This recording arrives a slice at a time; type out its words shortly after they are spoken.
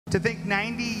To think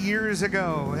 90 years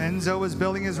ago, Enzo was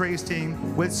building his race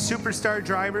team with superstar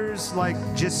drivers like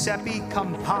Giuseppe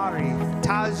Campari,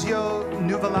 Tazio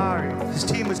Nuvolari. His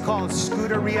team was called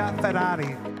Scuderia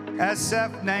Ferrari.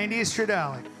 SF90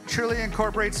 Stradale truly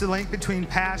incorporates the link between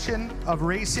passion of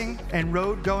racing and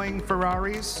road-going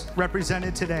Ferraris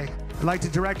represented today. I'd like to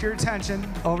direct your attention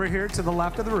over here to the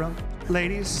left of the room.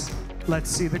 Ladies, let's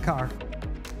see the car.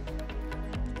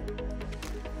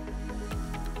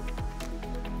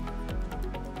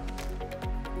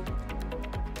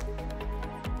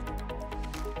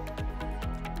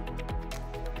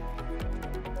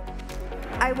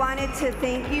 I wanted to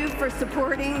thank you for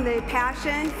supporting the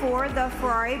passion for the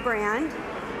Ferrari brand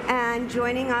and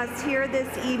joining us here this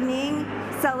evening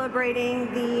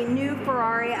celebrating the new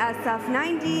Ferrari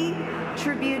SF90,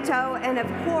 Tributo, and of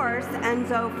course,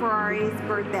 Enzo Ferrari's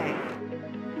birthday.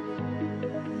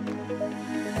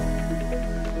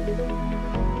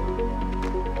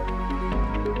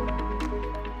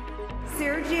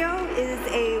 Sergio is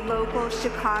a local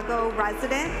Chicago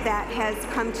resident that has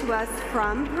come to us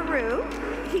from Peru.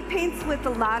 He paints with a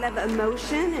lot of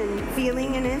emotion and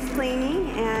feeling in his painting,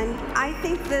 and I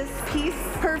think this piece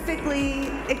perfectly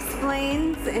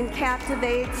explains and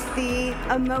captivates the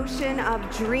emotion of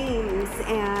dreams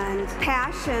and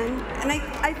passion, and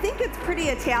I think it's pretty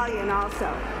Italian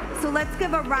also. So let's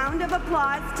give a round of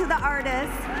applause to the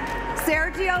artist,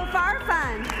 Sergio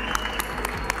Farfan.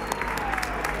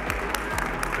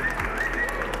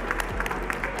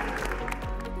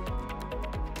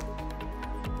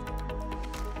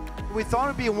 We thought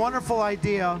it'd be a wonderful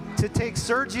idea to take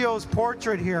Sergio's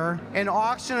portrait here and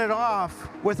auction it off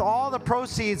with all the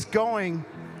proceeds going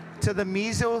to the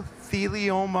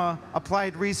Mesothelioma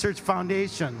Applied Research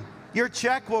Foundation. Your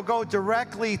check will go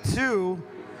directly to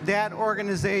that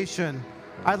organization.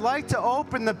 I'd like to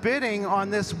open the bidding on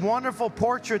this wonderful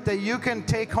portrait that you can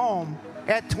take home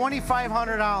at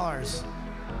 $2,500.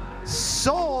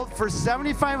 Sold for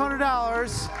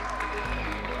 $7,500.